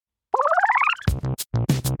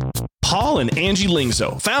Paul and Angie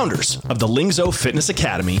Lingzo, founders of the Lingzo Fitness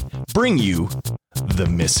Academy, bring you The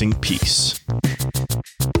Missing Piece.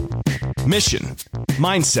 Mission,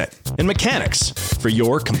 mindset, and mechanics for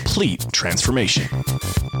your complete transformation.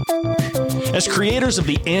 As creators of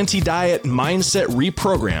the Anti-Diet Mindset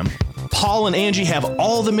Reprogram, Paul and Angie have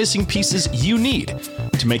all the missing pieces you need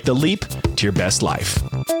to make the leap to your best life.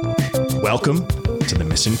 Welcome to The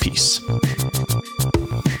Missing Piece.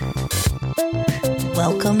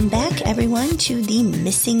 Welcome back, everyone, to the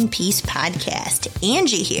Missing Piece podcast.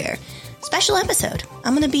 Angie here. Special episode.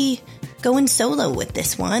 I'm going to be going solo with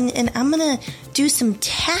this one, and I'm going to do some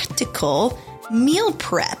tactical meal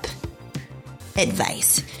prep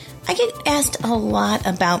advice. I get asked a lot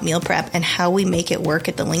about meal prep and how we make it work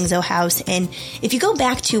at the Lingzo house. And if you go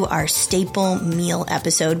back to our staple meal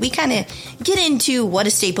episode, we kind of get into what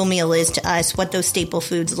a staple meal is to us, what those staple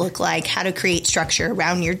foods look like, how to create structure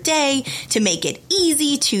around your day to make it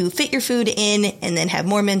easy to fit your food in and then have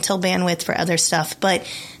more mental bandwidth for other stuff. But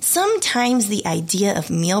sometimes the idea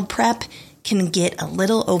of meal prep can get a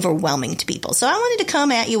little overwhelming to people. So I wanted to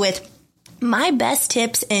come at you with my best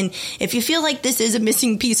tips, and if you feel like this is a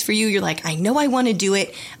missing piece for you, you're like, I know I want to do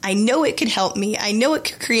it. I know it could help me. I know it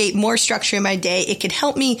could create more structure in my day. It could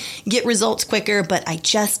help me get results quicker, but I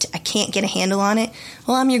can't get a handle on it.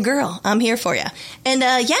 Well, I'm your girl. I'm here for you. And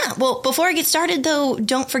before I get started though,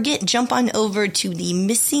 don't forget, jump on over to the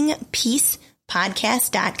Missing Piece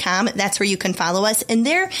podcast.com. That's where you can follow us. And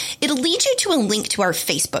there, it'll lead you to a link to our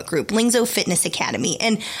Facebook group, Lingzo Fitness Academy.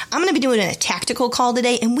 And I'm going to be doing a tactical call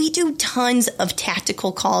today. And we do tons of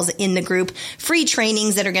tactical calls in the group, free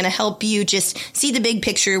trainings that are going to help you just see the big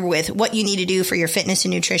picture with what you need to do for your fitness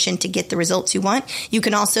and nutrition to get the results you want. You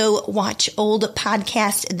can also watch old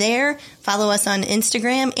podcasts there, follow us on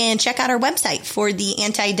Instagram, and check out our website for the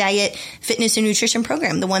Anti-Diet Fitness and Nutrition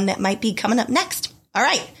program, the one that might be coming up next. All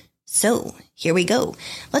right. So here we go.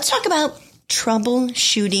 Let's talk about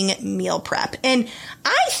troubleshooting meal prep. And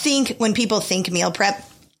I think when people think meal prep,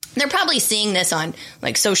 they're probably seeing this on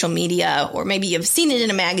like social media, or maybe you've seen it in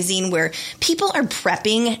a magazine where people are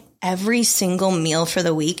prepping every single meal for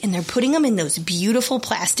the week, and they're putting them in those beautiful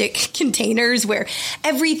plastic containers where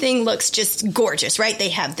everything looks just gorgeous, right? They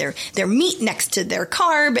have their meat next to their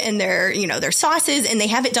carb and their sauces, and they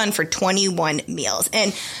have it done for 21 meals.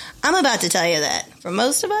 And I'm about to tell you that for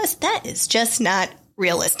most of us, that is just not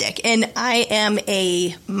realistic. And I am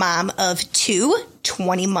a mom of two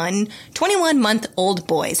 21-month-old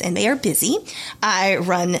boys, and they are busy. I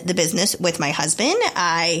run the business with my husband.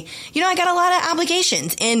 I got a lot of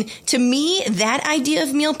obligations. And to me, that idea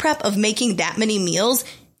of meal prep, of making that many meals,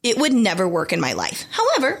 it would never work in my life.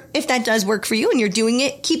 However, if that does work for you and you're doing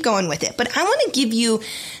it, keep going with it. But I want to give you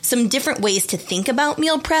some different ways to think about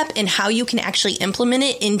meal prep and how you can actually implement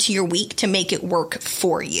it into your week to make it work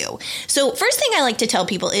for you. So first thing I like to tell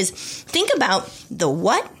people is think about the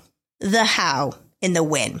what, the how, and the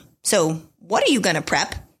when. So what are you going to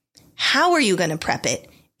prep? How are you going to prep it?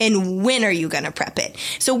 And when are you going to prep it?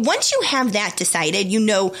 So once you have that decided, you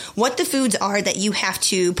know what the foods are that you have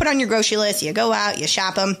to put on your grocery list. You go out, you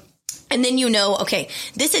shop them. And then you know, okay,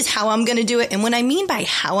 this is how I'm going to do it. And what I mean by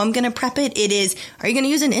how I'm going to prep it, it is, are you going to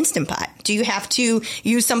use an Instant Pot? Do you have to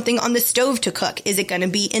use something on the stove to cook? Is it going to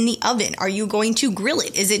be in the oven? Are you going to grill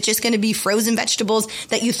it? Is it just going to be frozen vegetables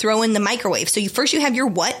that you throw in the microwave? So first you have your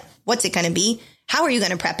what. What's it going to be? How are you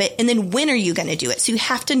going to prep it? And then when are you going to do it? So you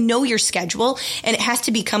have to know your schedule, and it has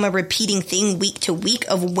to become a repeating thing week to week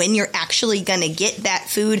of when you're actually going to get that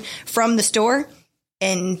food from the store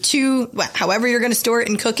and to however you're going to store it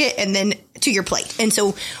and cook it, and then to your plate. And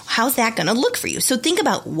so how's that going to look for you? So think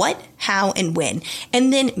about what, how, and when,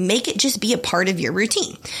 and then make it just be a part of your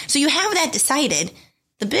routine. So you have that decided.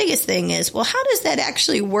 The biggest thing is, well, how does that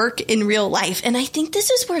actually work in real life? And I think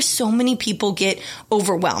this is where so many people get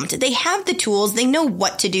overwhelmed. They have the tools. They know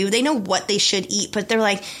what to do. They know what they should eat, but they're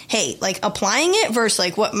like, hey, like applying it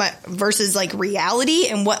versus reality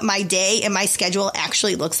and what my day and my schedule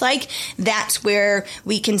actually looks like. That's where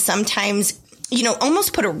we can sometimes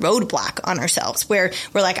almost put a roadblock on ourselves where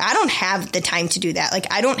we're like, I don't have the time to do that. Like,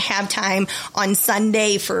 I don't have time on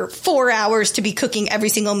Sunday for 4 hours to be cooking every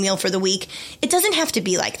single meal for the week. It doesn't have to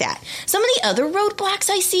be like that. Some of the other roadblocks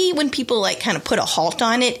I see when people kind of put a halt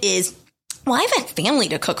on it is, well, I have a family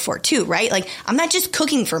to cook for too, right? Like, I'm not just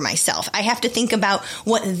cooking for myself. I have to think about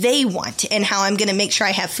what they want and how I'm going to make sure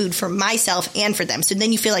I have food for myself and for them. So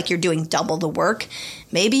then you feel like you're doing double the work.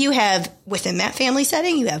 Maybe you have, within that family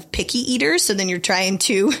setting, you have picky eaters. So then you're trying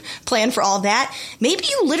to plan for all that. Maybe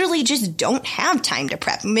you literally just don't have time to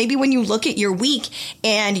prep. Maybe when you look at your week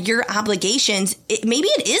and your obligations, maybe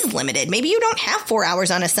it is limited. Maybe you don't have 4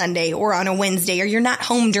 hours on a Sunday or on a Wednesday, or you're not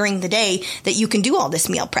home during the day that you can do all this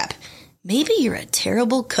meal prep. Maybe you're a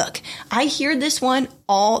terrible cook. I hear this one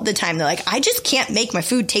all the time. They're like, I just can't make my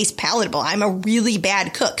food taste palatable. I'm a really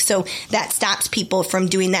bad cook. So that stops people from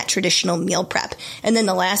doing that traditional meal prep. And then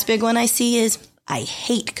the last big one I see is, I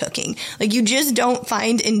hate cooking. Like, you just don't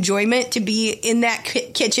find enjoyment to be in that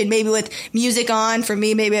kitchen, maybe with music on. For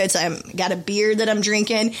me, maybe it's got a beer that I'm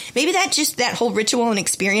drinking. Maybe that whole ritual and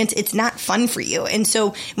experience, it's not fun for you. And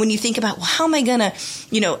so when you think about, well, how am I going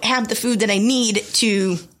to, have the food that I need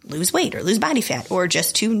to lose weight or lose body fat or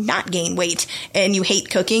just to not gain weight, and you hate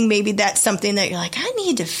cooking, maybe that's something that you're like, I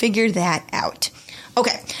need to figure that out.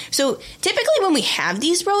 Okay. So typically when we have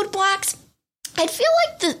these roadblocks, I feel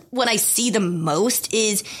like what I see the most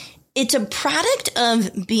is it's a product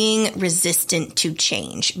of being resistant to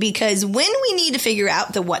change, because when we need to figure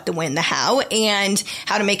out the what, the when, the how, and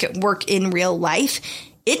how to make it work in real life,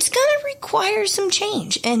 it's going to require some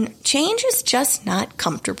change, and change is just not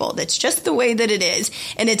comfortable. That's just the way that it is.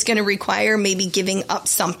 And it's going to require maybe giving up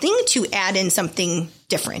something to add in something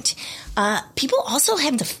different. People also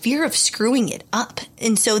have the fear of screwing it up.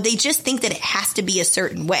 And so they just think that it has to be a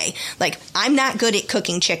certain way. Like, I'm not good at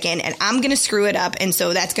cooking chicken and I'm going to screw it up. And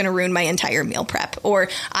so that's going to ruin my entire meal prep. Or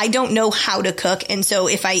I don't know how to cook. And so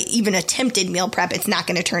if I even attempted meal prep, it's not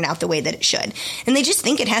going to turn out the way that it should. And they just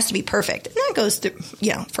think it has to be perfect. And that goes through,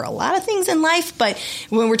 for a lot of things in life. But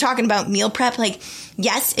when we're talking about meal prep, like,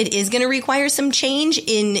 yes, it is going to require some change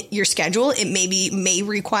in your schedule. It may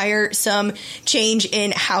require some change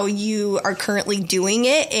in how you are currently doing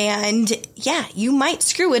it. And yeah, you might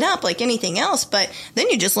screw it up like anything else, but then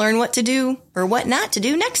you just learn what to do or what not to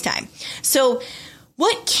do next time. So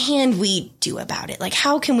what can we do about it? Like,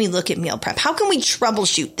 how can we look at meal prep? How can we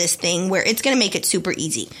troubleshoot this thing where it's going to make it super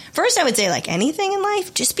easy? First, I would say, like anything in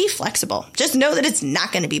life, just be flexible. Just know that it's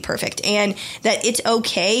not going to be perfect, and that it's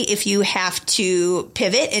okay if you have to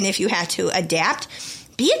pivot and if you have to adapt.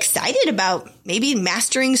 Be excited about maybe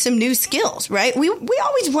mastering some new skills, right? We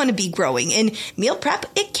always want to be growing, and meal prep,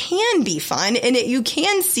 it can be fun, and you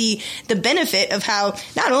can see the benefit of how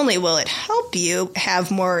not only will it help you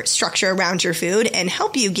have more structure around your food and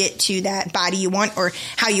help you get to that body you want or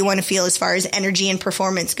how you want to feel as far as energy and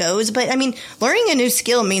performance goes. But I mean, learning a new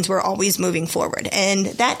skill means we're always moving forward, and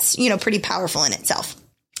that's, pretty powerful in itself.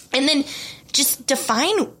 And then just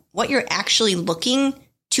define what you're actually looking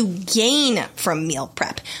to gain from meal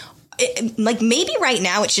prep. Like, maybe right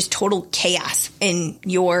now it's just total chaos in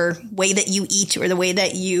your way that you eat or the way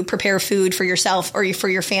that you prepare food for yourself or for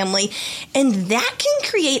your family. And that can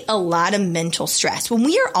create a lot of mental stress when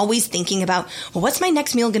we are always thinking about, well, what's my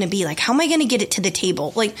next meal going to be? Like, how am I going to get it to the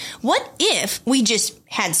table? Like, what if we just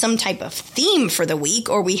had some type of theme for the week,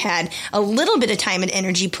 or we had a little bit of time and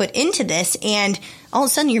energy put into this, and all of a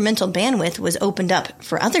sudden your mental bandwidth was opened up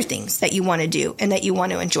for other things that you want to do and that you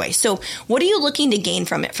want to enjoy. So what are you looking to gain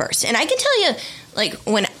from it first? And I can tell you, like,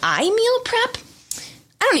 when I meal prep,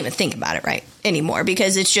 I don't even think about it right anymore,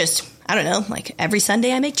 because it's just, I don't know, like every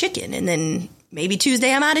Sunday I make chicken, and then maybe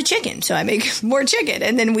Tuesday I'm out of chicken, so I make more chicken.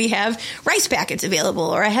 And then we have rice packets available,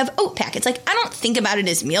 or I have oat packets. Like, I don't think about it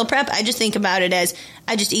as meal prep. I just think about it as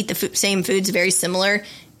I just eat the same foods very similar,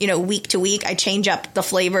 week to week. I change up the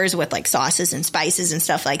flavors with like sauces and spices and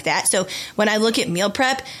stuff like that. So when I look at meal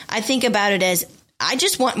prep, I think about it as I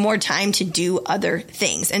just want more time to do other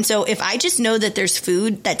things. And so if I just know that there's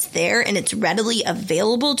food that's there and it's readily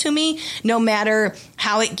available to me, no matter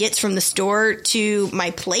how it gets from the store to my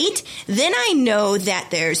plate, then I know that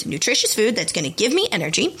there's nutritious food that's going to give me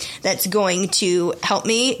energy, that's going to help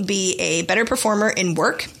me be a better performer in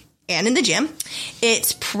work and in the gym.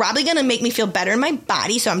 It's probably going to make me feel better in my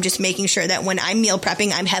body. So I'm just making sure that when I'm meal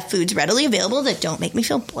prepping, I have foods readily available that don't make me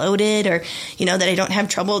feel bloated, or, that I don't have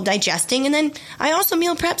trouble digesting. And then I also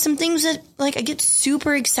meal prep some things that, like, I get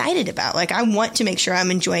super excited about. Like, I want to make sure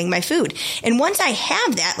I'm enjoying my food. And once I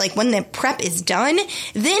have that, like when the prep is done,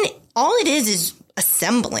 then all it is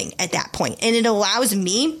assembling at that point. And it allows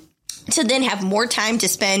me to then have more time to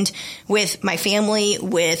spend with my family,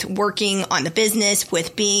 with working on the business,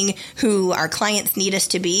 with being who our clients need us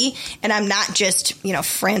to be. And I'm not just,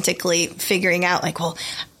 frantically figuring out like, well,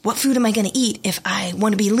 what food am I going to eat if I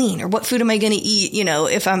want to be lean? Or what food am I going to eat,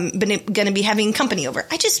 if I'm going to be having company over?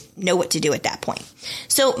 I just know what to do at that point.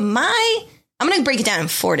 So my I'm going to break it down in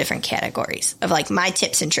 4 different categories of like my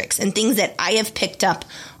tips and tricks and things that I have picked up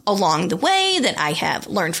along the way, that I have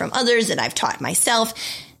learned from others, that I've taught myself.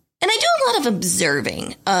 And I do a lot of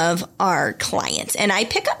observing of our clients, and I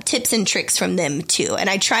pick up tips and tricks from them too. And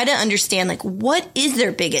I try to understand, like, what is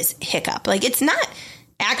their biggest hiccup? Like, it's not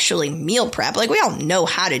actually meal prep. Like, we all know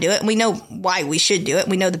how to do it, and we know why we should do it.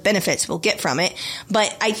 We know the benefits we'll get from it.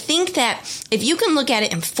 But I think that if you can look at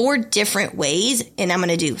it in 4 different ways, and I'm going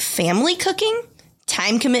to do family cooking,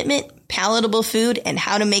 time commitment, palatable food, and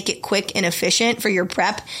how to make it quick and efficient for your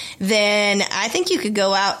prep, then I think you could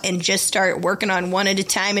go out and just start working on one at a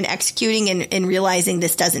time and executing and realizing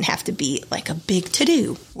this doesn't have to be like a big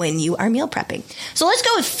to-do when you are meal prepping. So let's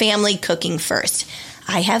go with family cooking first.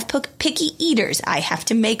 I have picky eaters. I have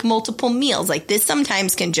to make multiple meals. Like, this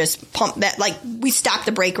sometimes can just pump that, like, we stop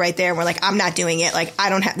the break right there and we're like, I'm not doing it. Like, I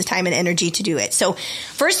don't have the time and energy to do it. So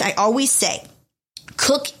first, I always say,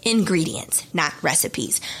 cook ingredients, not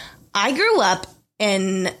recipes. I grew up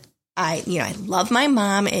and I love my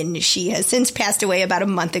mom, and she has since passed away about a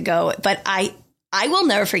month ago, but I will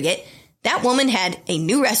never forget that woman had a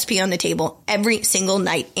new recipe on the table every single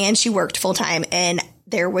night, and she worked full time, and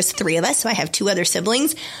there was 3 of us, so I have 2 other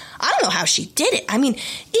siblings. I don't know how she did it. I mean,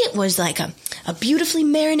 it was like a beautifully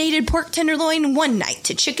marinated pork tenderloin one night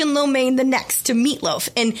to chicken lo mein the next to meatloaf,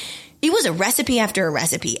 and it was a recipe after a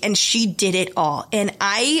recipe, and she did it all. And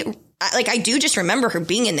I do just remember her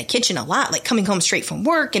being in the kitchen a lot, like coming home straight from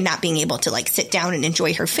work and not being able to like sit down and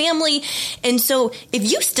enjoy her family. And so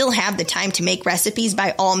if you still have the time to make recipes,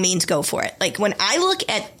 by all means, go for it. Like, when I look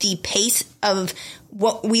at the pace of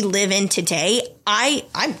what we live in today, I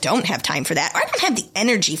don't have time for that. I don't have the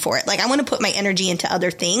energy for it. Like, I want to put my energy into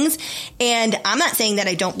other things. And I'm not saying that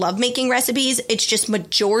I don't love making recipes. It's just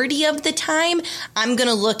majority of the time, I'm going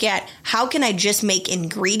to look at how can I just make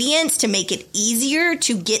ingredients to make it easier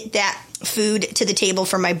to get that food to the table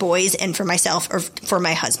for my boys and for myself or for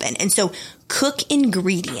my husband. And so cook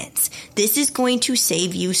ingredients. This is going to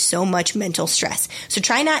save you so much mental stress. So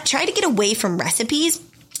try to get away from recipes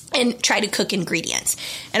and try to cook ingredients.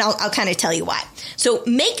 And I'll kind of tell you why. So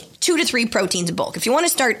make 2 to 3 proteins in bulk. If you want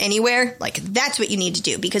to start anywhere, like, that's what you need to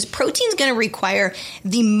do, because protein is going to require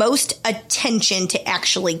the most attention to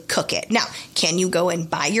actually cook it. Now, can you go and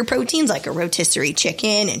buy your proteins, like a rotisserie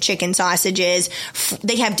chicken and chicken sausages?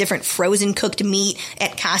 They have different frozen cooked meat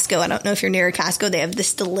at Costco. I don't know if you're near a Costco. They have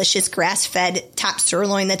this delicious grass-fed top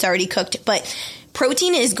sirloin that's already cooked, but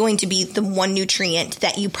protein is going to be the one nutrient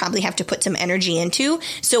that you probably have to put some energy into.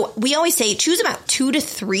 So we always say choose about 2 to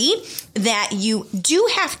 3 that you do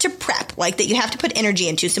have to prep, like that you have to put energy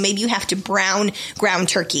into. So maybe you have to brown ground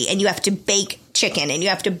turkey, and you have to bake chicken, and you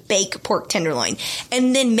have to bake pork tenderloin,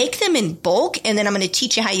 and then make them in bulk. And then I'm going to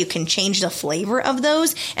teach you how you can change the flavor of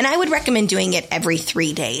those. And I would recommend doing it every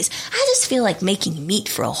 3 days. I just feel like making meat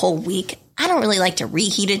for a whole week, I don't really like to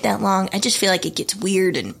reheat it that long. I just feel like it gets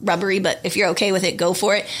weird and rubbery, but if you're okay with it, go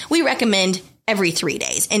for it. We recommend every 3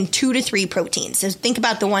 days and 2 to 3 proteins. So think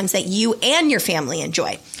about the ones that you and your family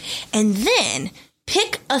enjoy. And then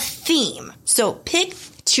pick a theme. So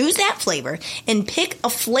choose that flavor and pick a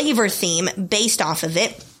flavor theme based off of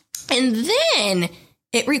it. And then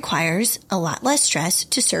it requires a lot less stress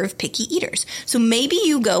to serve picky eaters. So maybe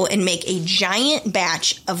you go and make a giant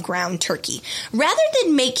batch of ground turkey. Rather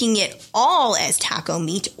than making it all as taco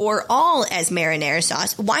meat or all as marinara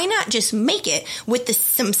sauce, why not just make it with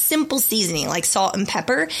some simple seasoning like salt and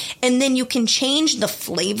pepper, and then you can change the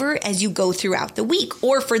flavor as you go throughout the week,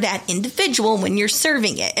 or for that individual when you're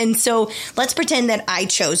serving it. And so let's pretend that I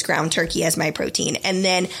chose ground turkey as my protein, and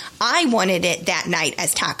then I wanted it that night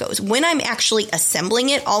as tacos. When I'm actually assembling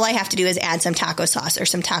it, all I have to do is add some taco sauce or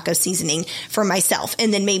some taco seasoning for myself.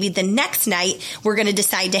 And then maybe the next night, we're going to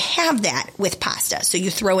decide to have that with pasta. So you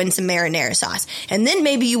throw in some marinara sauce. And then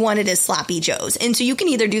maybe you want it as sloppy joes. And so you can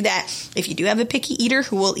either do that if you do have a picky eater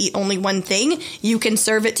who will eat only one thing, you can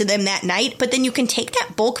serve it to them that night. But then you can take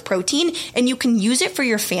that bulk protein and you can use it for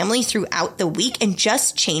your family throughout the week and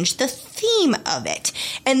just change the theme of it.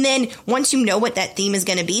 And then once you know what that theme is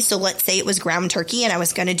going to be, so let's say it was ground turkey and I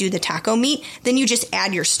was going to do the taco meat, then you just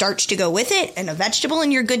add your starch to go with it and a vegetable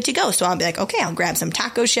and you're good to go. So I'll be like, okay, I'll grab some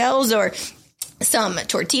taco shells or some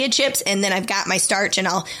tortilla chips, and then I've got my starch and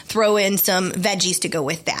I'll throw in some veggies to go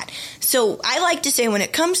with that. So I like to say when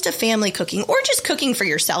it comes to family cooking or just cooking for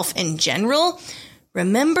yourself in general,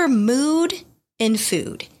 remember mood and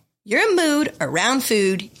food. Your mood around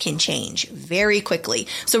food can change very quickly.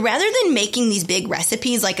 So rather than making these big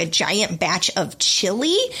recipes like a giant batch of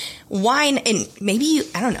chili, wine, and maybe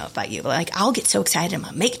I don't know about you, but like I'll get so excited, I'm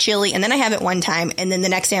going to make chili, and then I have it one time, and then the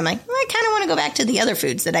next day I'm like, I kind of want to go back to the other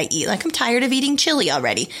foods that I eat. Like, I'm tired of eating chili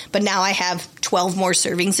already, but now I have 12 more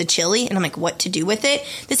servings of chili, and I'm like, what to do with it?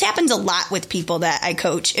 This happens a lot with people that I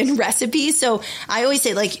coach in recipes. So I always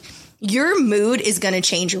say, like, your mood is going to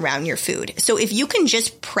change around your food. So if you can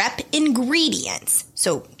just prep ingredients,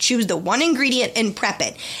 so choose the one ingredient and prep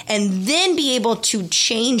it, and then be able to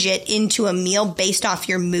change it into a meal based off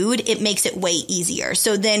your mood, it makes it way easier.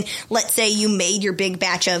 So then let's say you made your big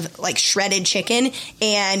batch of like shredded chicken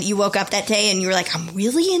and you woke up that day and you were like, I'm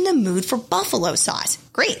really in the mood for buffalo sauce.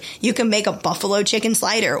 Great. You can make a buffalo chicken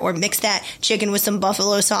slider or mix that chicken with some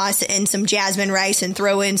buffalo sauce and some jasmine rice and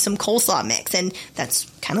throw in some coleslaw mix. And that's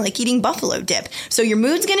kind of like eating buffalo dip. So your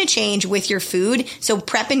mood's going to change with your food. So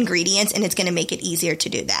prep ingredients and it's going to make it easier to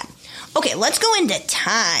do that. Okay, let's go into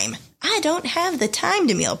time. I don't have the time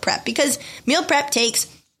to meal prep because meal prep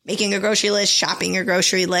takes making a grocery list, shopping your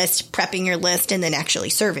grocery list, prepping your list, and then actually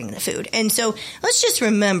serving the food. And so let's just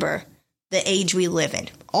remember the age we live in.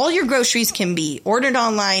 All your groceries can be ordered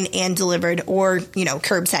online and delivered or,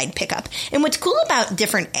 curbside pickup. And what's cool about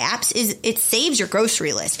different apps is it saves your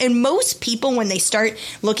grocery list. And most people, when they start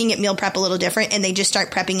looking at meal prep a little different and they just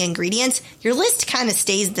start prepping ingredients, your list kind of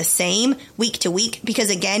stays the same week to week because,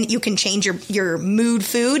 again, you can change your mood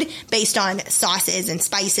food based on sauces and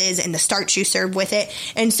spices and the starch you serve with it.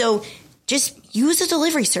 And so just use a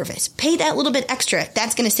delivery service. Pay that little bit extra.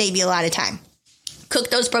 That's going to save you a lot of time. Cook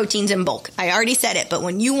those proteins in bulk. I already said it, but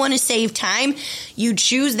when you want to save time, you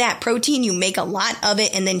choose that protein, you make a lot of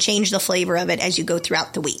it, and then change the flavor of it as you go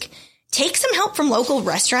throughout the week. Take some help from local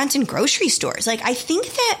restaurants and grocery stores. Like, I think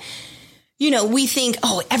that, we think,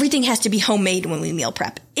 everything has to be homemade when we meal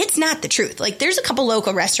prep. It's not the truth. Like, there's a couple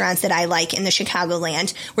local restaurants that I like in the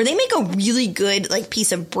Chicagoland where they make a really good,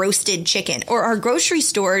 piece of broasted chicken. Or our grocery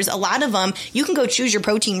stores, a lot of them, you can go choose your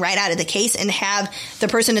protein right out of the case and have the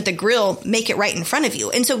person at the grill make it right in front of you.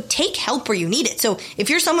 And so take help where you need it. So if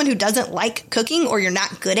you're someone who doesn't like cooking or you're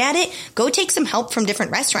not good at it, go take some help from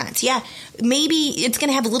different restaurants. Yeah, maybe it's going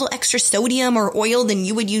to have a little extra sodium or oil than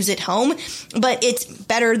you would use at home, but it's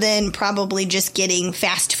better than probably just getting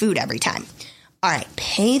fast food every time. All right,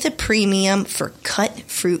 pay the premium for cut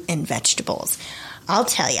fruit and vegetables. I'll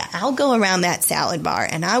tell you, I'll go around that salad bar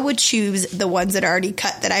and I would choose the ones that are already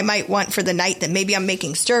cut that I might want for the night that maybe I'm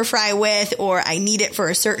making stir fry with, or I need it for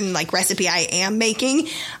a certain recipe I am making.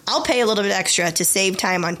 I'll pay a little bit extra to save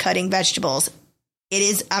time on cutting vegetables. It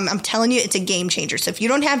is, I'm telling you, it's a game changer. So if you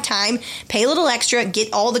don't have time, pay a little extra,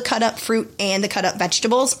 get all the cut up fruit and the cut up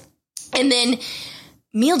vegetables, and then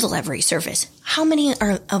meal delivery service. How many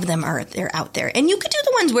of them are there out there? And you could do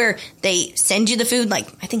the ones where they send you the food, I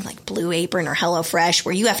think Blue Apron or HelloFresh,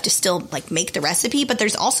 where you have to still make the recipe. But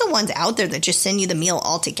there's also ones out there that just send you the meal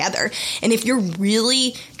all together. And if you're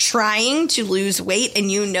really trying to lose weight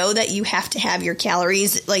and you know that you have to have your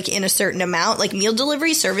calories in a certain amount, meal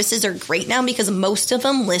delivery services are great now because most of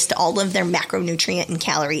them list all of their macronutrient and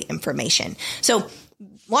calorie information. So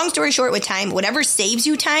long story short, with time, whatever saves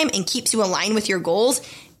you time and keeps you aligned with your goals,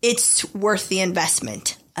 it's worth the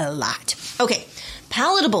investment a lot. Okay,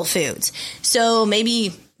 palatable foods. So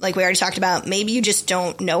maybe, like we already talked about, maybe you just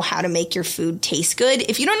don't know how to make your food taste good.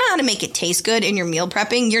 If you don't know how to make it taste good in your meal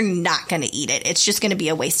prepping, you're not going to eat it. It's just going to be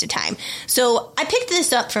a waste of time. So I picked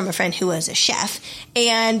this up from a friend who was a chef,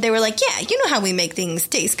 and they were like, yeah, you know how we make things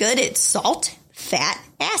taste good. It's salt, fat,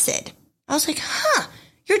 acid. I was like,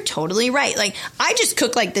 you're totally right. I just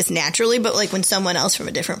cook like this naturally, but when someone else from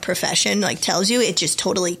a different profession tells you, it just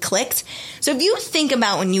totally clicked. So if you think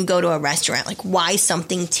about when you go to a restaurant, why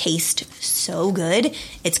something tastes so good,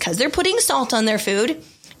 it's because they're putting salt on their food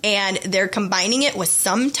and they're combining it with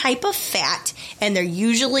some type of fat, and they're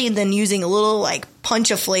usually then using a little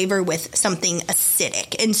punch of flavor with something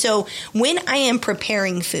acidic. And so when I am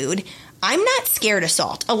preparing food, I'm not scared of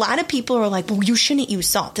salt. A lot of people are like, well, you shouldn't use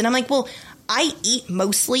salt. And I'm like, well, I eat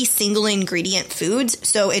mostly single ingredient foods,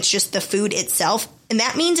 so it's just the food itself, and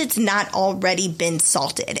that means it's not already been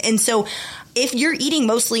salted. And so if you're eating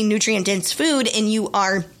mostly nutrient-dense food and you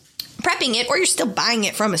are prepping it, or you're still buying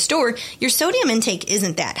it from a store, your sodium intake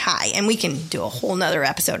isn't that high. And we can do a whole nother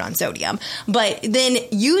episode on sodium. But then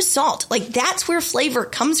use salt. That's where flavor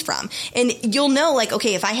comes from. And you'll know,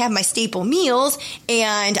 okay, if I have my staple meals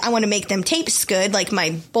and I want to make them taste good,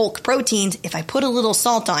 my bulk proteins, if I put a little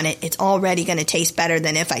salt on it, it's already going to taste better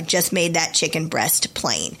than if I just made that chicken breast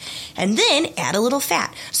plain. And then add a little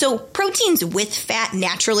fat. So proteins with fat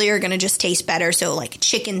naturally are going to just taste better. So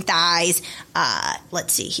chicken thighs,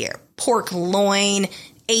 let's see here, pork loin,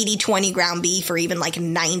 80-20 ground beef or even like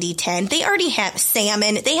 90-10. They already have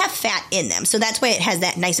salmon. They have fat in them. So that's why it has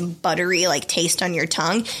that nice buttery like taste on your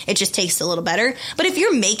tongue. It just tastes a little better. But if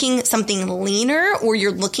you're making something leaner or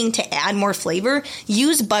you're looking to add more flavor,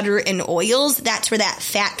 use butter and oils. That's where that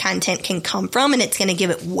fat content can come from, and it's going to give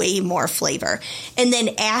it way more flavor. And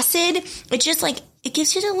then acid, it's just like, it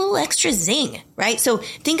gives you a little extra zing, right? So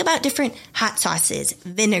think about different hot sauces,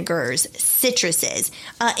 vinegars, citruses,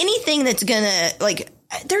 anything that's gonna, like,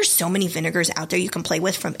 there's so many vinegars out there you can play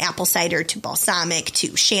with, from apple cider to balsamic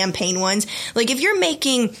to champagne ones. Like if you're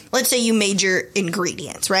making, let's say you made your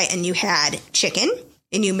ingredients, right? And you had chicken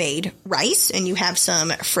and you made rice and you have some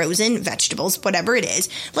frozen vegetables, whatever it is.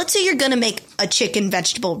 Let's say you're going to make a chicken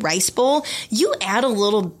vegetable rice bowl. You add a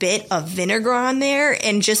little bit of vinegar on there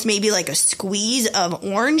and just maybe like a squeeze of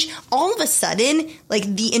orange. All of a sudden, like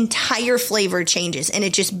the entire flavor changes and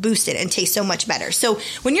it just boosts it and tastes so much better. So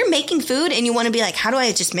when you're making food and you want to be like, how do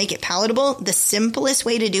I just make it palatable? The simplest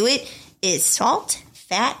way to do it is salt,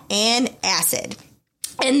 fat, and acid.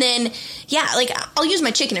 And then, yeah, like I'll use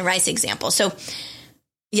my chicken and rice example. So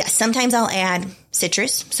yeah, sometimes I'll add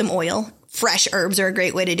citrus, some oil. Fresh herbs are a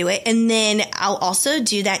great way to do it. And then I'll also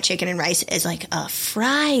do that chicken and rice as like a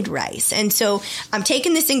fried rice. And so I'm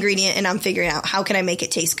taking this ingredient and I'm figuring out how can I make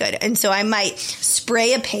it taste good. And so I might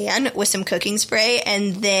spray a pan with some cooking spray,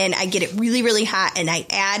 and then I get it really, really hot and I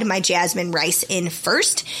add my jasmine rice in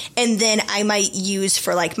first. And then I might use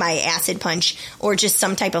for like my acid punch or just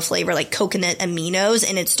some type of flavor like coconut aminos,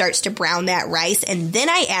 and it starts to brown that rice. And then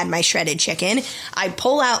I add my shredded chicken. I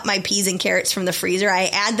pull out my peas and carrots from the freezer. I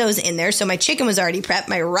add those in there. So my chicken was already prepped.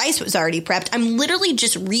 My rice was already prepped. I'm literally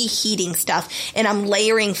just reheating stuff and I'm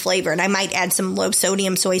layering flavor. And I might add some low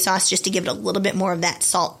sodium soy sauce just to give it a little bit more of that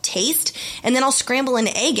salt taste. And then I'll scramble an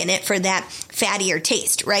egg in it for that fattier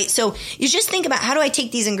taste, right? So you just think about, how do I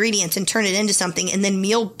take these ingredients and turn it into something? And then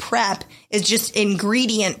meal prep is just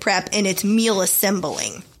ingredient prep and it's meal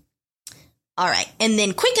assembling. All right. And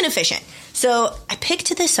then quick and efficient. So I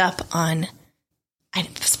picked this up on,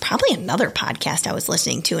 it was probably another podcast I was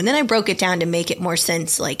listening to. And then I broke it down to make it more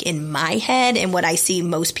sense, like in my head and what I see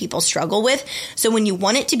most people struggle with. So when you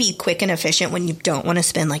want it to be quick and efficient, when you don't want to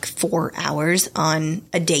spend like 4 hours on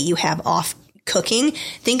a day you have off cooking,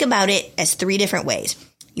 think about it as 3 different ways.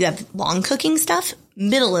 You have long cooking stuff,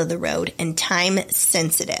 middle of the road, and time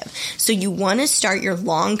sensitive. So you want to start your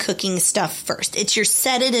long cooking stuff first. It's your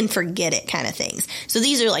set it and forget it kind of things. So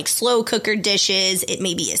these are like slow cooker dishes. It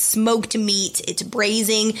maybe is smoked meat. It's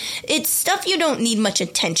braising. It's stuff you don't need much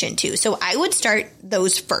attention to. So I would start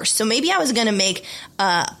those first. So maybe I was going to make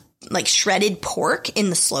like shredded pork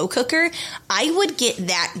in the slow cooker. I would get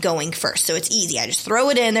that going first. So it's easy. I just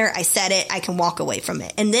throw it in there. I set it. I can walk away from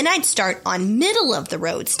it. And then I'd start on middle of the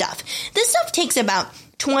road stuff. This stuff takes about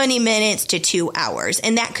 20 minutes to 2 hours.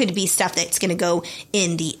 And that could be stuff that's going to go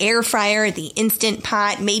in the air fryer, the Instant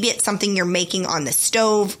Pot. Maybe it's something you're making on the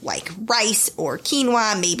stove, like rice or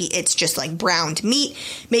quinoa. Maybe it's just like browned meat.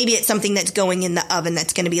 Maybe it's something that's going in the oven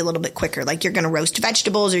that's going to be a little bit quicker, like you're going to roast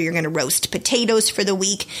vegetables or you're going to roast potatoes for the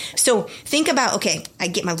week. So think about, okay, I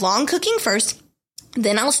get my long cooking first.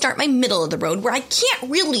 Then I'll start my middle of the road where I can't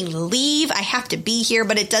really leave. I have to be here,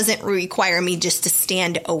 but it doesn't require me just to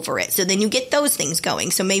stand over it. So then you get those things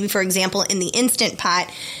going. So maybe, for example, in the Instant Pot,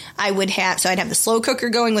 I'd have the slow cooker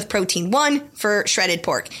going with protein 1 for shredded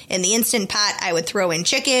pork. In the Instant Pot, I would throw in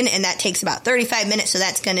chicken, and that takes about 35 minutes. So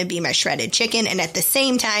that's going to be my shredded chicken. And at the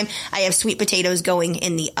same time, I have sweet potatoes going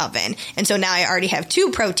in the oven. And so now I already have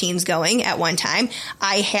 2 proteins going at one time.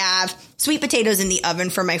 I have sweet potatoes in the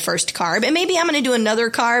oven for my first carb. And maybe I'm going to do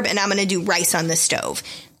another carb and I'm going to do rice on the stove.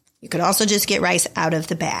 You could also just get rice out of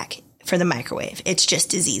the bag for the microwave. It's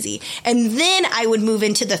just as easy. And then I would move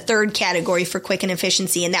into the third category for quick and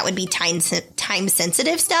efficiency, and that would be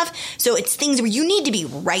time-sensitive stuff. So it's things where you need to be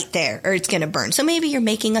right there or it's going to burn. So maybe you're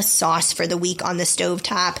making a sauce for the week on the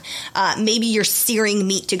stovetop. Maybe you're searing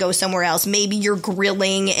meat to go somewhere else. Maybe you're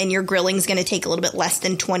grilling, and your grilling is going to take a little bit less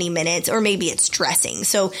than 20 minutes, or maybe it's dressing.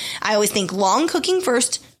 So I always think long cooking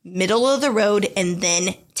first, middle of the road, and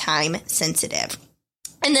then time-sensitive.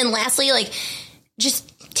 And then lastly, like, just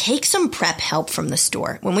take some prep help from the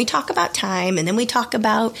store. When we talk about time, and then we talk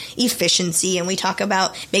about efficiency, and we talk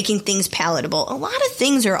about making things palatable, a lot of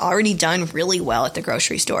things are already done really well at the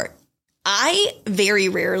grocery store. I very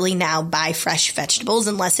rarely now buy fresh vegetables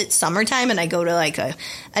unless it's summertime and I go to like an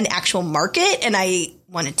actual market and I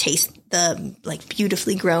want to taste the like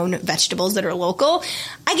beautifully grown vegetables that are local,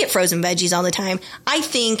 I get frozen veggies all the time. I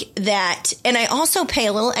think that, and I also pay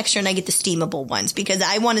a little extra and I get the steamable ones because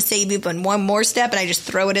I want to save even one more step and I just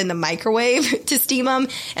throw it in the microwave to steam them.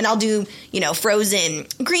 And I'll do, frozen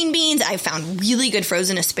green beans. I found really good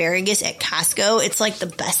frozen asparagus at Costco. It's like the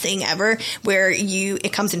best thing ever where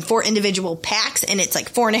it comes in 4 individual packs and it's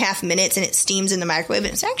like 4.5 minutes and it steams in the microwave.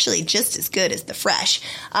 And it's actually just as good as the fresh.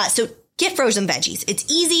 So get frozen veggies.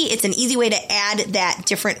 It's easy. It's an easy way to add that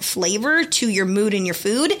different flavor to your mood and your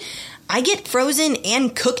food. I get frozen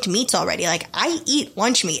and cooked meats already. Like I eat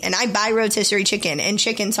lunch meat and I buy rotisserie chicken and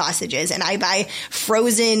chicken sausages and I buy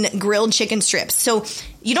frozen grilled chicken strips. So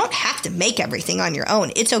you don't have to make everything on your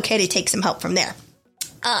own. It's okay to take some help from there.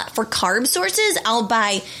 For carb sources, I'll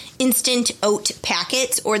buy instant oat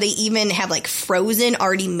packets, or they even have like frozen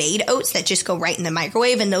already made oats that just go right in the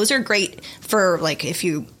microwave. And those are great for like if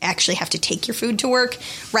you actually have to take your food to work.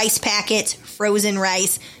 Rice packets, frozen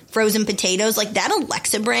rice, frozen potatoes, like that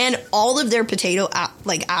Alexa brand, all of their potato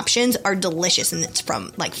options are delicious. And it's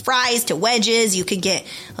from like fries to wedges. You could get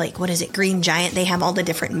like, Green Giant. They have all the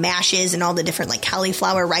different mashes and all the different like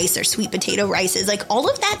cauliflower rice or sweet potato rices. Like all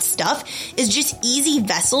of that stuff is just easy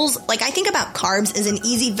vessels. Like I think about carbs as an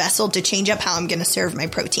easy vessel to change up how I'm going to serve my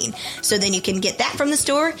protein. So then you can get that from the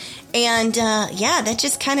store. And that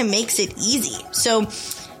just kind of makes it easy. So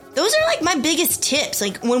those are like my biggest tips.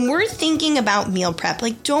 Like when we're thinking about meal prep,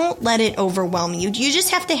 like don't let it overwhelm you. You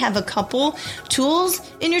just have to have a couple tools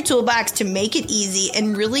in your toolbox to make it easy.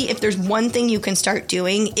 And really, if there's one thing you can start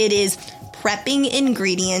doing, it is prepping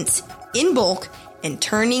ingredients in bulk and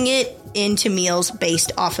turning it into meals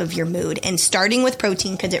based off of your mood. And starting with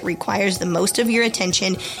protein because it requires the most of your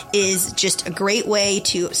attention is just a great way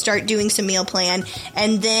to start doing some meal plan.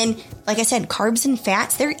 And then, like I said, carbs and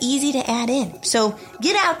fats, they're easy to add in. So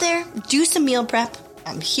get out there, do some meal prep.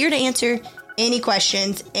 I'm here to answer any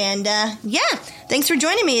questions. And thanks for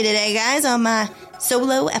joining me today, guys, on my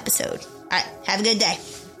solo episode. All right, have a good day.